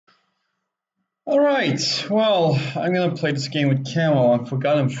Alright, well, I'm gonna play this game with Camo on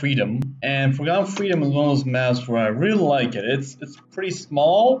Forgotten Freedom, and Forgotten Freedom is one of those maps where I really like it. It's pretty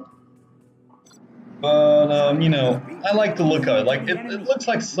small, but you know, I like the look of it. Like it looks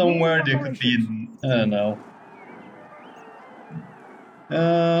like somewhere there could be, I don't know,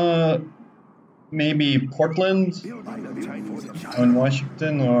 maybe Portland, or in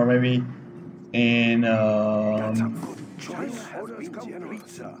Washington, or maybe in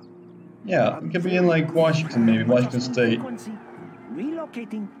yeah, it could be in like Washington, maybe Washington State.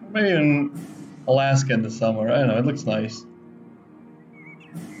 Maybe in Alaska in the summer. I don't know, it looks nice.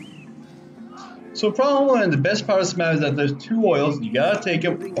 So problem and the best part of this map is that there's two oils, you gotta take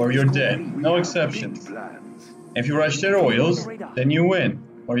them or you're dead. No exceptions. If you rush their oils, then you win,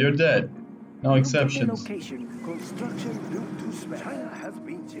 or you're dead. No exceptions.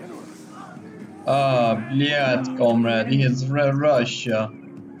 Блядь, comrade, he is Russia.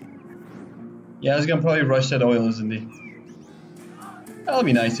 Yeah, he's gonna probably rush that oil, isn't he? That'll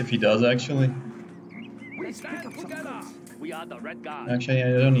be nice if he does, actually. Actually,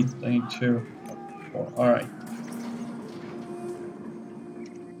 I don't need, I need 2 or 4. Alright.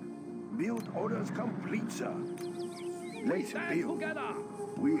 Build orders complete, sir. Let's build.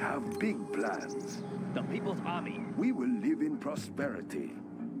 We have big plans. The People's Army. We will live in prosperity.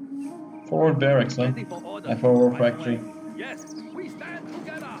 Forward barracks, huh? And forward factory. Yes, we stand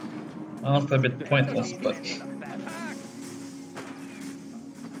together. Well, that's a bit pointless, but...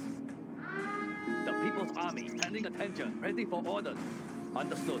 The People's Army standing attention, ready for orders.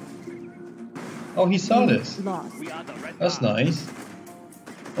 Understood. Oh, he saw this. We are the Red That's Guard. nice.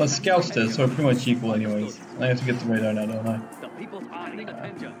 Well, scouts did, so we're pretty much equal anyways. I have to get the radar now, don't I? The People's Army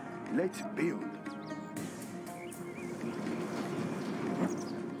attention. Let's build.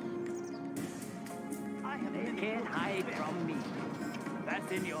 They can't hide from me.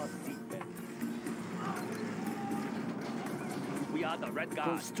 That's in your seatbelt. We are the Red Guard.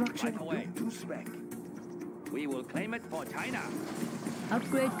 Construction Right away. built to spec. We will claim it for China.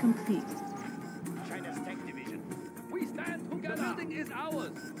 Upgrade complete. China's tech division. We stand together. The building is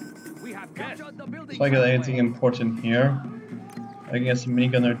ours. We have captured the building. So I got anything important here. I can get some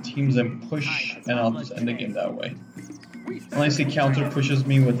minigunner teams and push, and I'll just end the game that way. Unless he counter pushes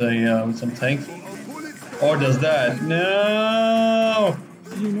me with a with some tanks. Or does that? No!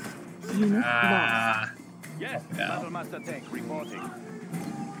 Unit Ah. Yes, Yeah. Battlemaster tank reporting.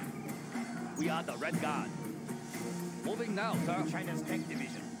 We are the Red Guard. Moving now, sir. China's tech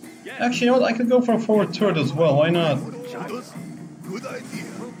division. Yes. Actually, you know what? I could go for a forward turret as well. Why not? Good idea.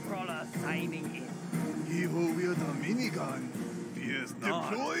 Troop crawler signing in. He who wields a minigun is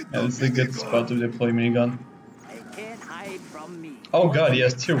deployed. Yeah, this is a good spot to deploy minigun. They can't hide from me. Oh god, he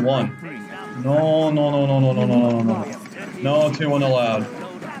has tier 1. No, no, no, no, no, no, no, no, no. No tier 1 allowed. We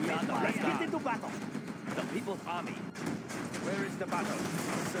are the Red Guard. Into battle. The People's Army. Where is the battle?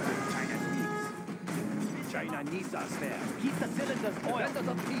 Sir, China needs us there. Keep the cylinders oil. Defenders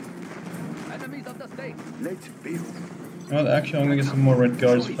of peace. Enemies of the state. Let's build. You know what? Actually, I'm gonna get some more red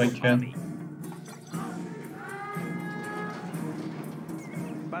guards if I can.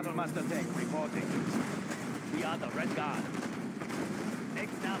 Battlemaster tank reporting. We are the Red Guard.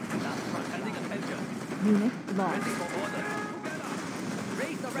 Next up, standing attention. Unit Ready lost. for order.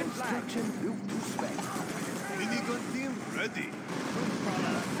 Raise the red flag. Construction built to spec. Minigun team ready.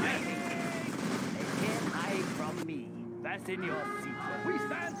 They can't hide from me. That's in your seat. We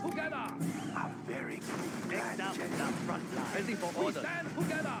stand together. A very good Next plan, up, the General. front line. Ready for order. We stand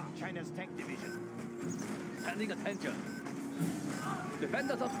together. China's tank division. Standing attention.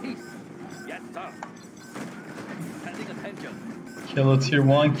 Defenders of peace. Yes, sir. Standing attention. Kill a tier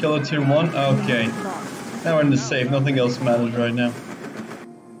 1, kill a tier 1. Okay. Lost. Now we're in the safe. Nothing else matters right now.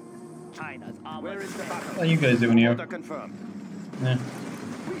 China's armor. Where is the battle? What are you guys doing here? Order confirmed. Yeah.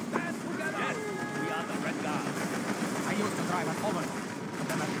 We stand together. Yes, we are the Red Guard. I used to drive an overlord.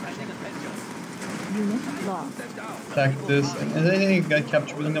 Standing attention. Unit lost. Step down. Attack this. Is anything got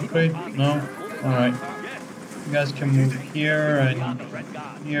captured with an upgrade? No? Alright. Yes, You guys can move here we are and the Red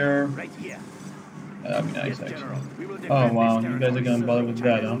Guard. here. Right here. That'd be nice, actually. We will Oh defend wow, this you guys are gonna bother with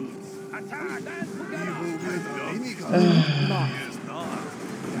that, huh? Attack. Stand together. Minigun. Lost.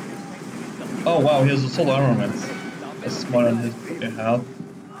 Oh wow, he has a solar armament. That's smart on his behalf.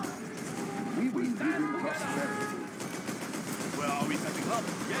 We will live in prosperity. Where are we setting up?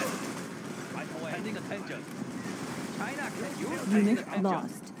 Yes. Right away. Standing attention. China can use Unit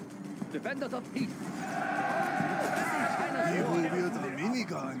lost. Defenders of peace. He who wields a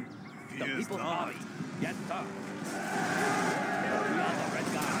minigun The is People's not. Army. Yes, sir. We are the Red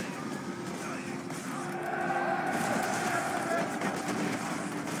Guard.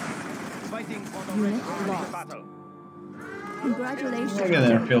 Fighting Unit lost. Congratulations. Look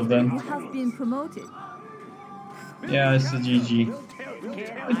at airfield then. You have been promoted. Yeah, it's a GG.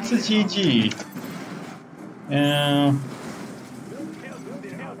 It's a GG. Yeah.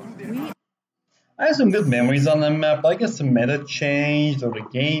 We I have some good memories on that map, but I guess the meta changed or the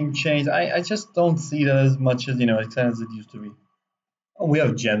game changed. I just don't see that as much as, as it used to be. Oh, we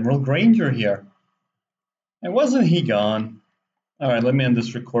have General Granger here. And wasn't he gone? Alright, let me end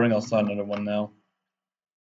this recording. I'll start another one now.